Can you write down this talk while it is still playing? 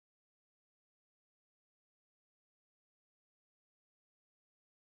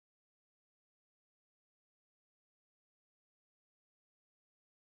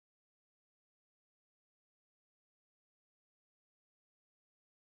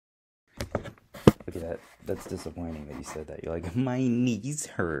Okay, that's disappointing that you said that. You're like, my knees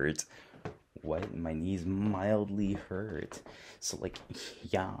hurt. What? My knees mildly hurt. So, like,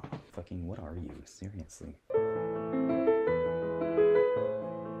 yeah. Fucking, what are you? Seriously.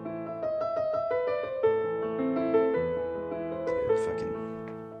 Dude, fucking.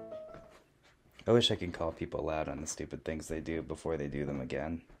 I wish I could call people out on the stupid things they do before they do them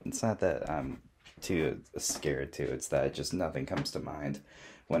again. It's not that I'm too scared to, it's that just nothing comes to mind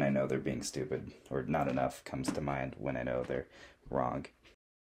when I know they're being stupid, or not enough comes to mind when I know they're wrong.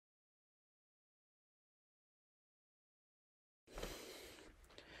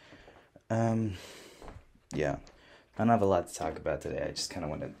 Um, yeah. I don't have a lot to talk about today. I just kind of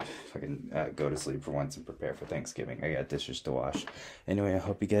want to fucking go to sleep for once and prepare for Thanksgiving. I got dishes to wash. Anyway, I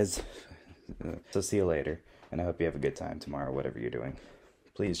hope you guys. So see you later, and I hope you have a good time tomorrow, whatever you're doing.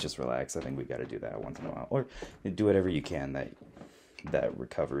 Please just relax. I think we got to do that once in a while, or do whatever you can that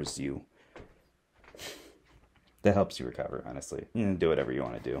recovers you. That helps you recover. Honestly, do whatever you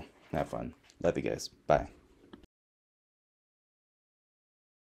want to do. Have fun. Love you guys. Bye.